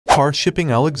Car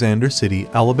Shipping, Alexander City,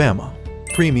 Alabama.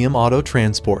 Premium Auto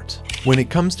Transport. When it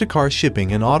comes to car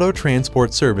shipping and auto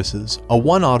transport services,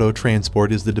 A1 Auto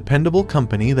Transport is the dependable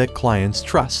company that clients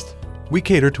trust. We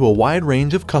cater to a wide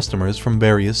range of customers from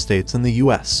various states in the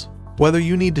U.S. Whether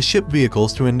you need to ship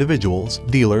vehicles to individuals,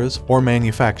 dealers, or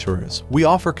manufacturers, we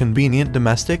offer convenient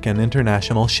domestic and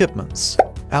international shipments.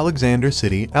 Alexander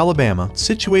City, Alabama,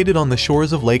 situated on the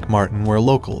shores of Lake Martin where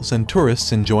locals and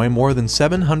tourists enjoy more than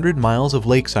 700 miles of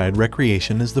lakeside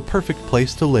recreation, is the perfect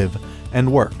place to live and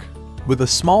work. With a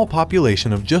small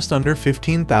population of just under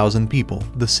 15,000 people,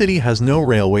 the city has no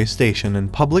railway station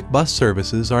and public bus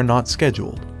services are not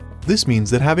scheduled. This means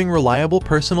that having reliable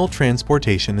personal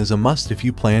transportation is a must if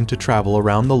you plan to travel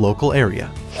around the local area.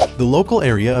 The local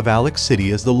area of Alex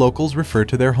City, as the locals refer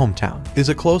to their hometown, is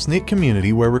a close-knit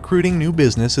community where recruiting new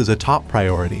business is a top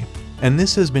priority. And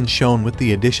this has been shown with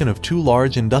the addition of 2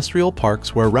 large industrial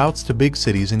parks where routes to big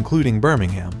cities including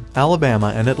Birmingham,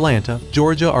 Alabama and Atlanta,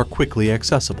 Georgia are quickly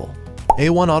accessible.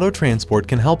 A1 Auto Transport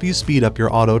can help you speed up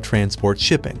your auto transport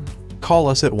shipping. Call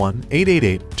us at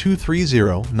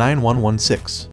 1-888-230-9116.